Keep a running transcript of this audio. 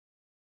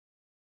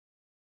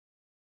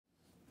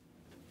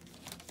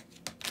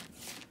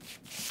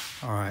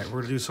All right, we're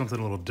gonna do something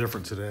a little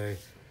different today.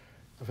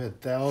 I've had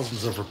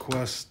thousands of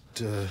requests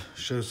to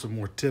show some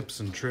more tips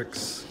and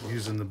tricks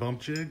using the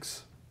bump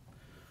jigs.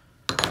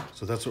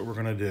 So that's what we're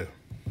gonna do.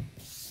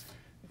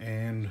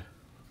 And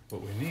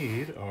what we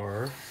need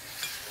are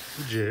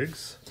the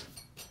jigs,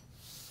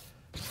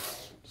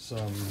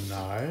 some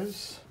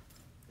knives,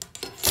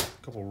 a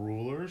couple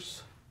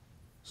rulers,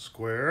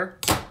 square.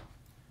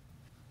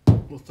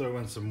 We'll throw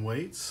in some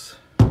weights.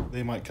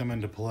 They might come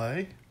into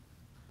play.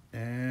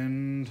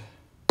 And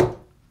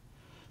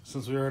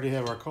since we already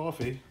have our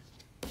coffee,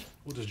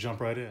 we'll just jump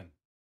right in.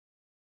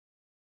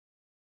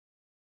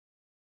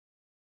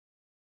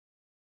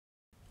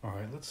 All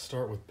right, let's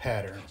start with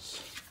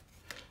patterns.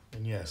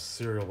 And yes,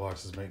 cereal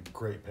boxes make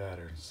great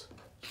patterns.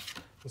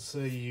 Let's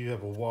say you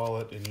have a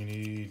wallet and you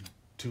need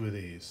 2 of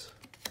these.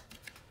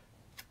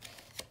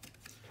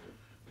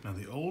 Now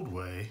the old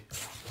way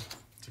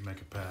to make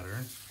a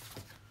pattern,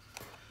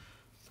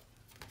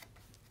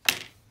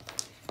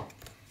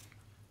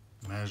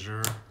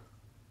 measure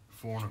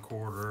 4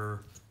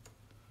 1/4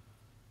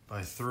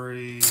 by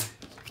 3,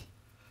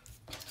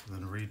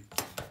 then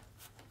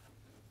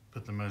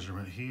put the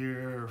measurement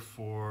here,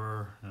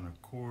 4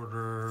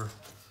 1/4.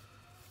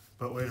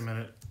 But wait a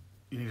minute,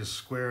 you need a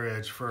square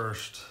edge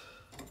first.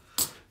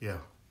 Yeah,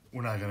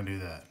 we're not gonna do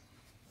that.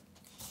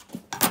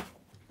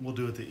 We'll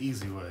do it the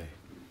easy way.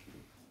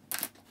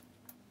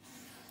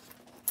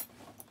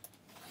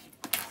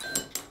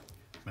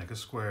 Make a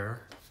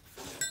square.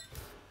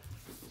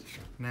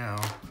 Now,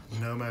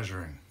 no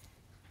measuring.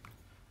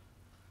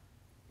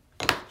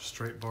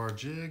 Straight bar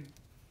jig,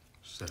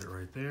 set it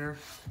right there.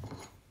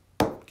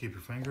 Keep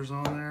your fingers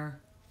on there.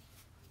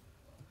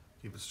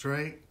 Keep it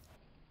straight.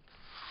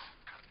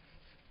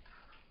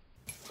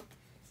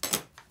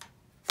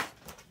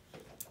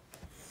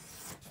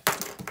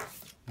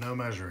 No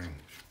measuring.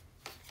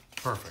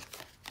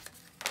 Perfect.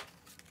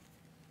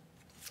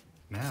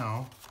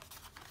 Now,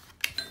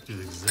 do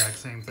the exact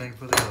same thing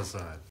for the other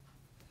side.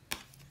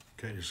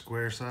 Cut your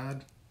square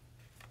side.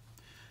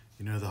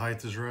 You know the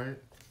height is right.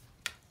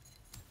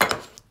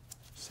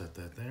 Set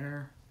that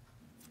there.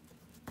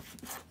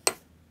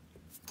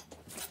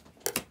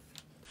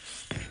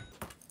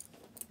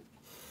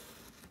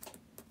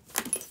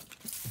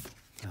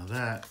 Now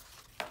that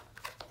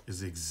is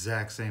the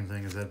exact same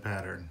thing as that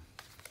pattern.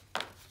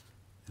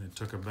 And it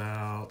took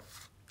about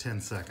 10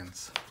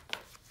 seconds.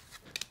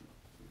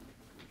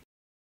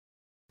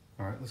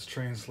 All right, let's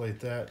translate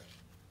that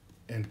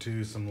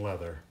into some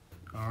leather.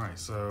 All right,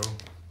 so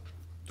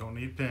don't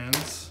need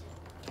pins,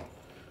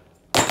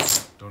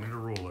 don't need a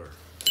ruler.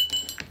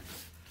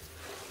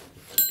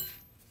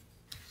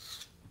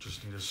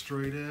 Just need a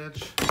straight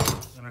edge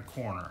and a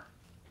corner.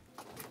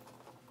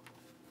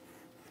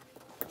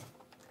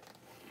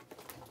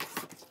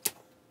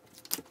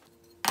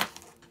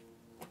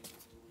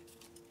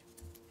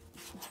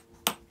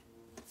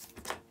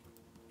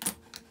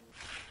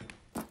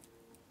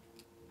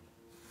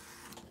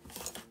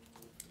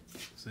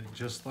 See,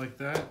 just like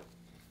that,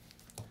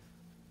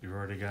 you've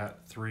already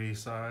got 3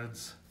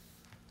 sides,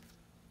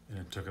 and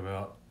it took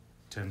about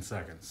 10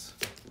 seconds.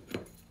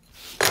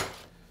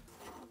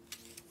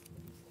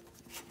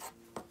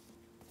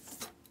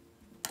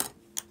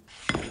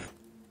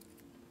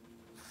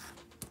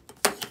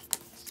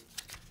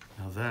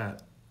 Now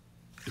that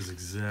is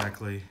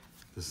exactly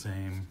the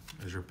same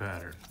as your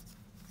pattern.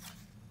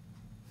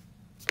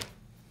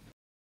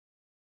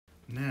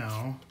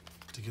 Now,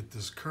 to get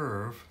this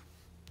curve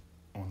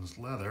on this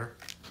leather,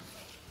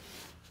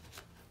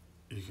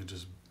 you can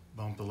just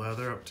bump the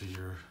leather up to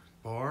your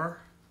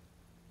bar,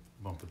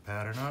 bump the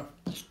pattern up,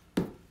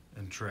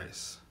 and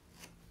trace.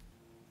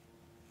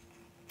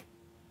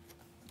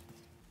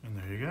 And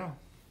there you go.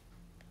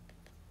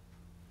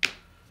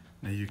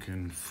 Now you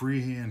can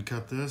freehand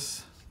cut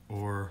this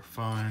or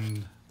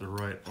find the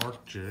right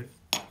arc jig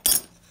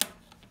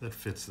that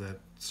fits that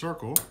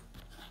circle,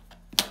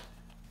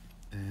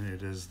 and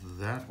it is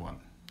that one.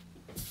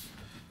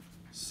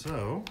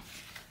 So,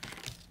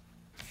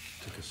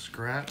 take a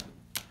scrap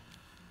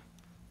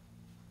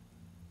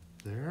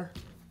there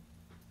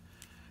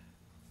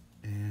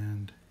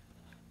and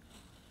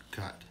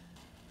cut.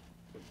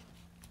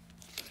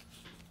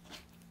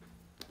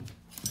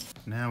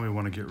 Now we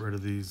want to get rid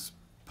of these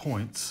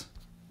points.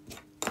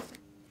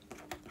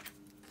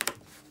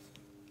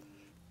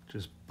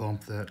 Just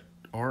bump that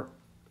arc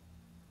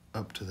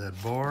up to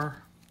that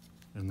bar,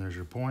 and there's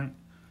your point.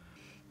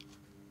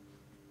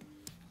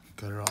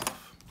 Cut it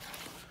off.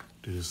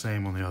 Do the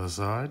same on the other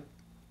side.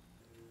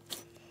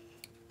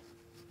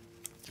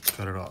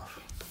 Cut it off.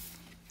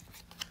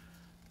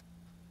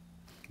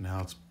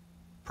 Now it's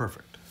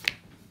perfect.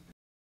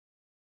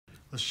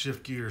 Let's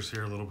shift gears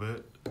here a little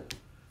bit.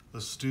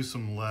 Let's do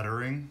some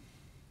lettering,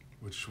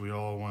 which we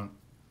all want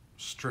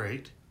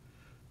straight.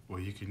 Well,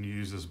 you can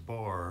use this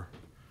bar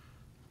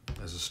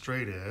as a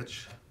straight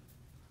edge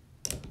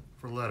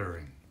for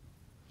lettering.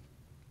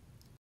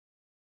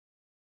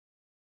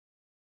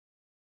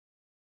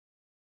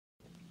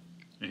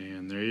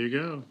 And there you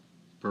go,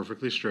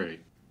 perfectly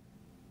straight.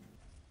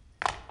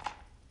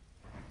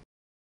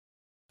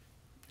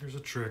 Here's a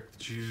trick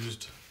that's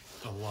used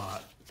a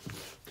lot.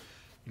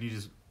 You need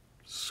a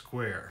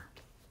square.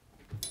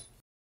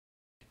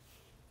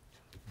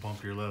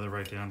 Bump your leather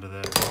right down to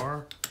that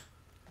bar.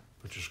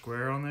 Put your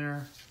square on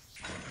there.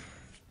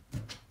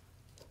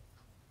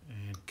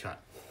 And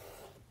cut.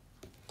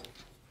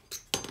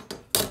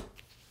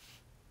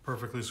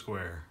 Perfectly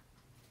square.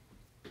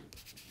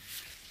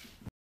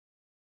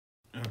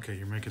 Okay,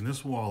 you're making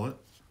this wallet,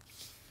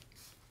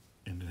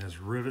 and it has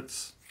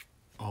rivets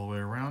all the way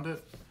around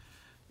it,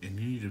 and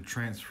you need to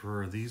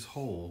transfer these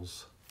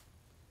holes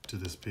to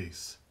this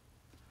piece.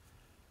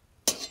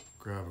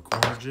 Grab a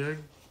corner jig,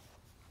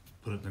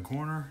 put it in the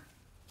corner,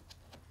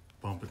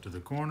 bump it to the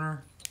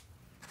corner,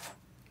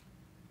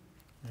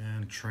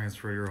 and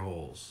transfer your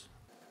holes.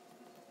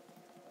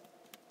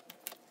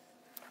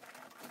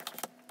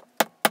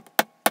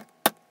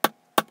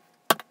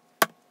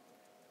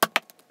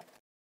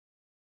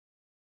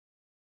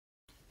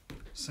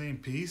 Same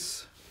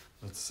piece.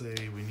 Let's say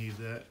we need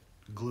that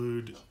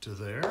glued to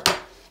there.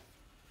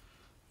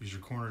 Use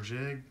your corner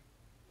jig.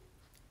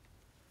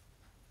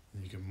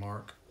 And you can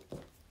mark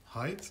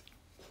height.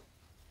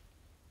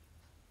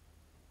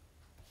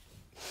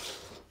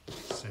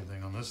 Same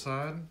thing on this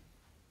side.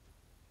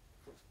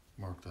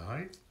 Mark the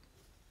height.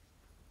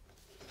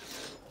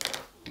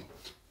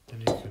 And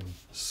you can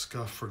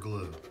scuff for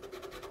glue.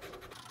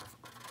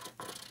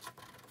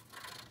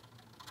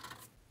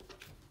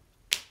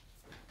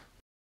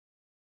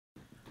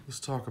 Let's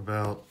talk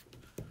about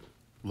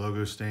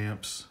logo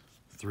stamps,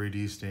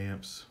 3D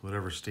stamps,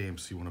 whatever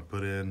stamps you want to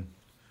put in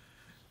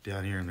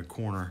down here in the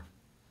corner.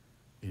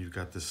 And you've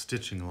got this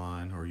stitching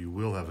line, or you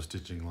will have a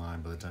stitching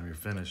line by the time you're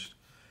finished.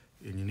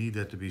 And you need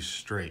that to be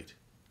straight,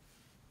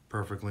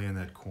 perfectly in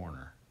that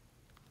corner.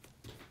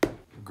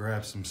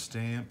 Grab some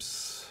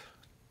stamps.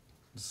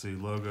 Let's see,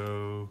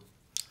 logo,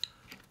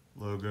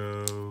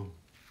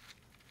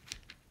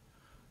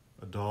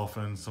 a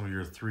dolphin, some of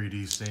your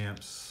 3D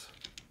stamps.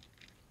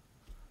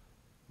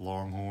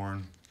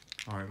 Longhorn.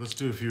 All right, let's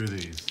do a few of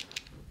these.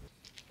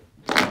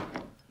 All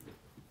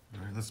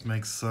right, let's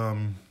make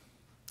some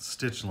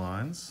stitch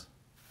lines.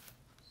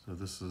 So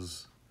this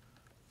is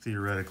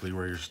theoretically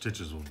where your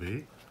stitches will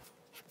be.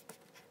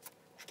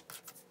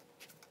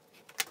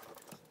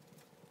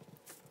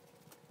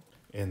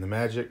 And the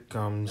magic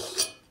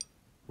comes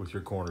with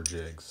your corner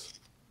jigs.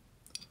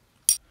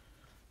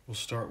 We'll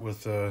start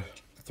with a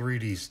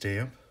 3D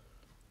stamp.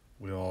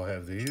 We all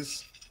have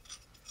these.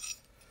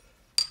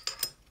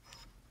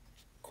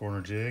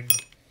 Corner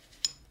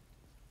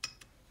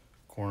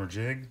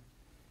jig,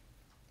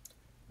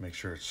 make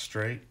sure it's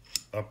straight,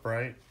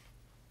 upright,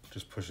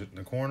 just push it in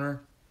the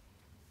corner,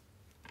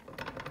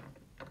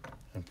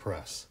 and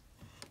press.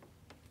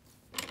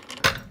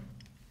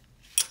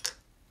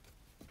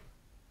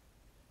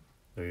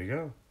 There you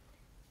go.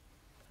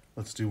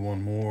 Let's do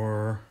one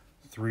more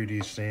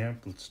 3D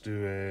stamp. Let's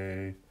do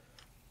a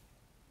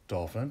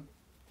dolphin.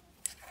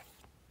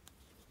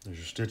 There's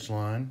your stitch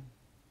line.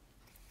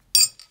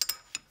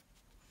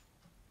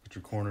 Put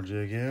your corner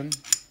jig in,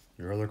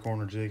 your other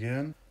corner jig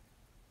in.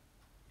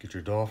 Get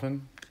your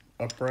dolphin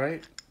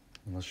upright,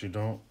 unless you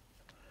don't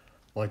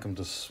like them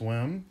to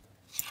swim.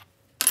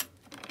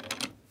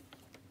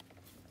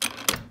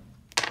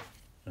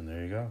 And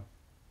there you go.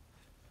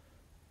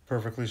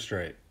 Perfectly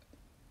straight.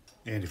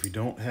 And if you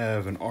don't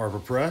have an arbor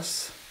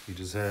press, you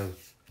just have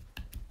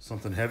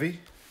something heavy,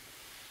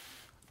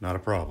 not a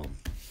problem.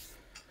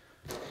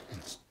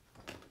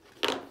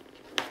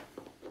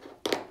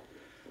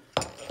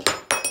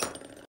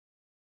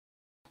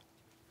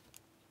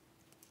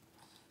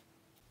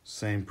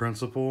 Same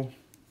principle,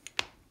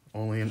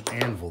 only an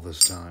anvil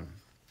this time.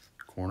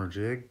 Corner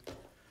jig,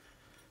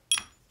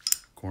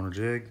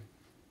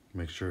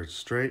 make sure it's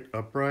straight,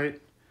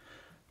 upright,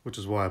 which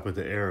is why I put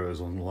the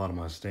arrows on a lot of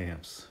my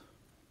stamps.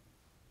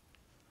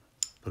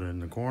 Put it in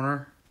the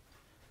corner,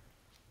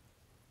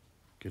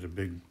 get a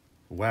big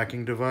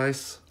whacking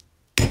device.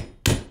 There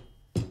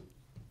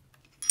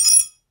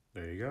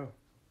you go.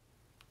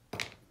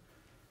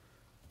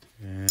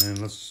 And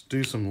let's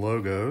do some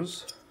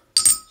logos.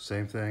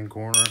 Same thing,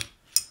 corner.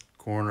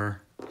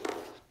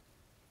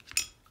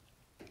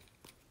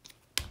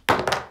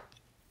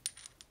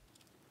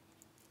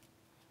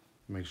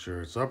 Make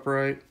sure it's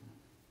upright.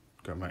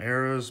 Got my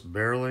arrows,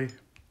 barely.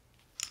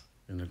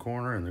 In the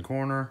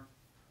corner.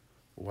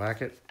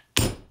 Whack it.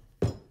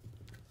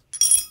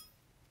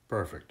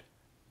 Perfect.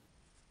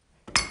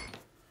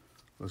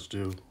 Let's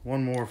do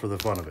one more for the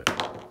fun of it.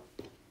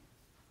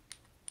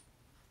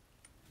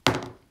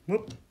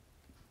 Whoop.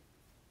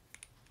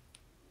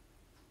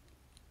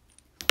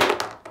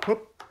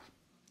 Whoop.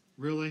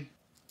 Really?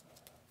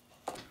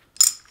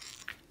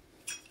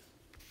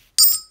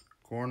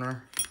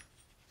 Corner.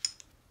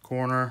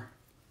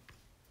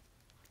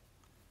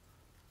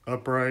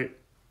 Upright.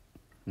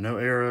 No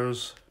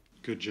arrows.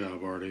 Good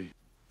job, Artie.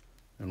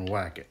 And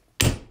whack it.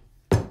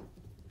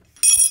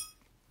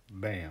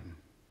 Bam.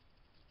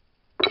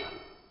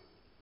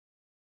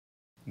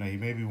 Now you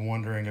may be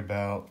wondering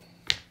about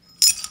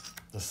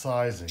the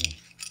sizing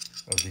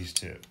of these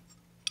two.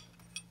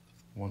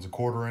 One's a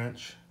 1/4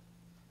 inch,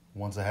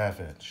 one's a 1/2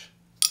 inch.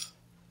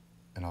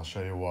 And I'll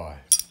show you why.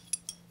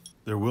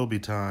 There will be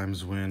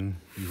times when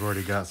you've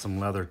already got some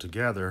leather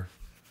together,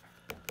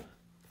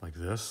 like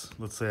this.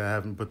 Let's say I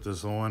haven't put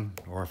this on,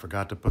 or I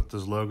forgot to put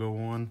this logo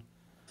on.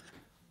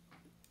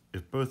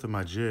 If both of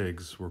my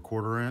jigs were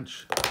 1/4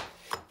 inch,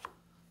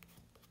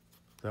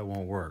 that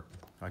won't work.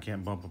 I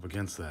can't bump up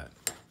against that.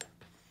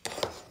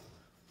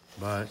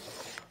 But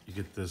you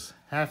get this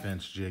 1/2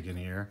 inch jig in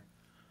here,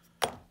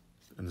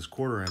 and this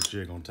 1/4 inch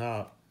jig on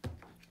top,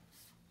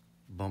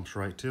 bumps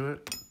right to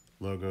it,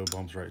 logo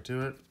bumps right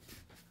to it,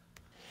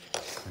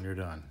 and you're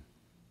done.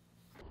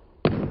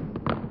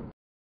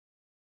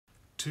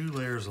 2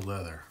 layers of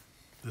leather.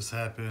 This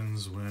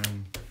happens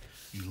when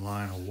you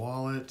line a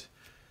wallet,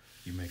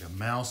 you make a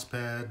mouse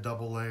pad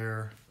double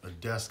layer, a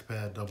desk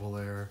pad double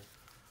layer.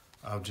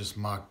 I've just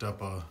mocked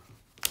up a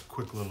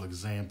quick little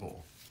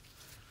example.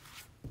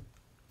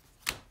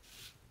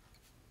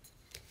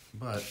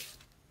 But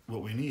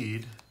what we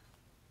need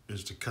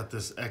is to cut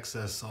this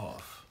excess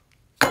off.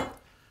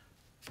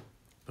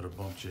 Put a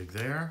bump jig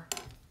there,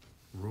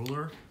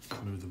 ruler,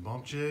 move the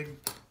bump jig,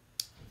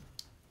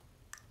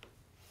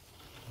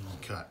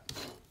 and cut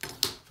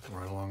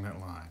right along that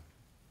line.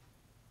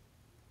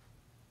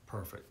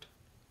 Perfect.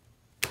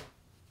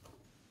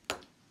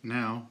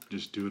 Now,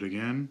 just do it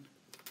again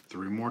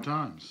 3 more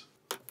times.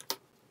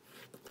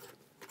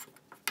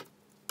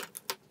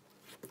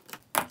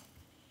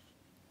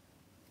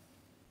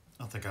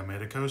 I think I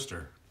made a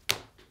coaster.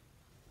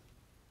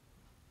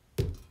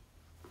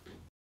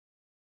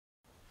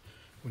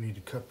 We need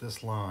to cut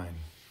this line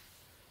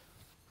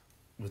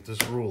with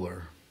this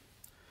ruler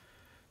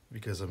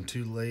because I'm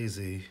too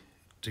lazy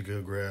to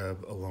go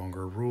grab a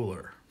longer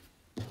ruler.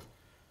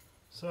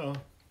 So,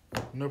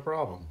 no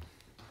problem.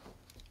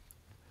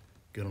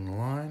 Get on the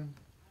line,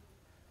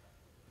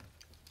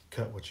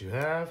 cut what you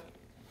have,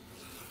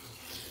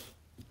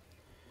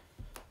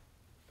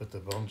 put the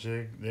bump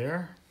jig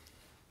there,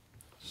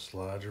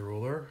 slide your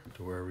ruler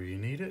to wherever you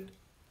need it,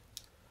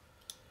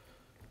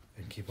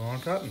 and keep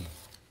on cutting.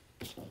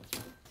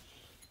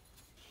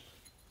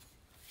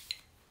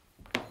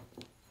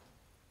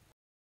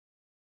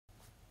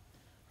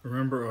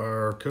 Remember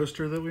our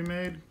coaster that we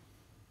made?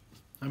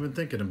 I've been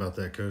thinking about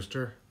that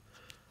coaster.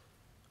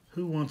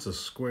 Who wants a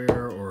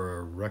square or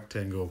a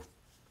rectangle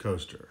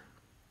coaster?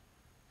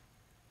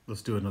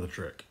 Let's do another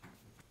trick.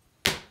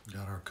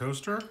 Got our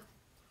coaster,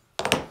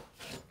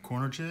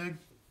 corner jig,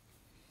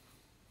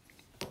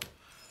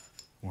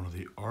 one of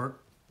the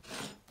arc,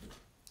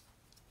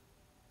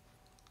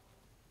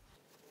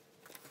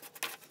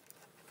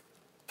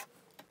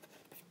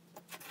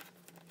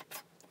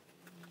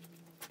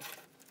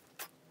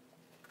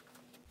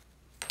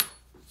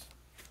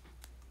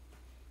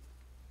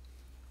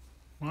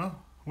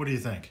 well, what do you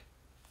think?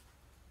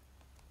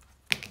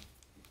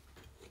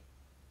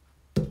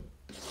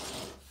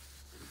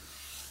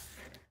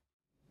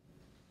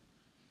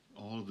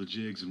 All of the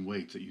jigs and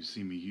weights that you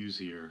see me use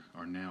here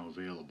are now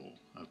available.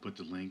 I've put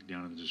the link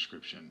down in the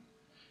description.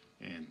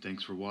 And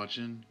thanks for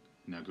watching.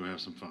 Now go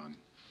have some fun.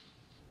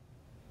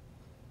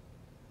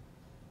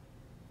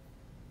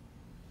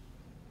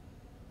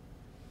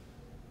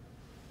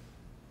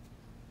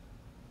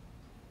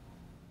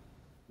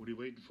 What are you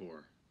waiting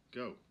for?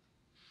 Go.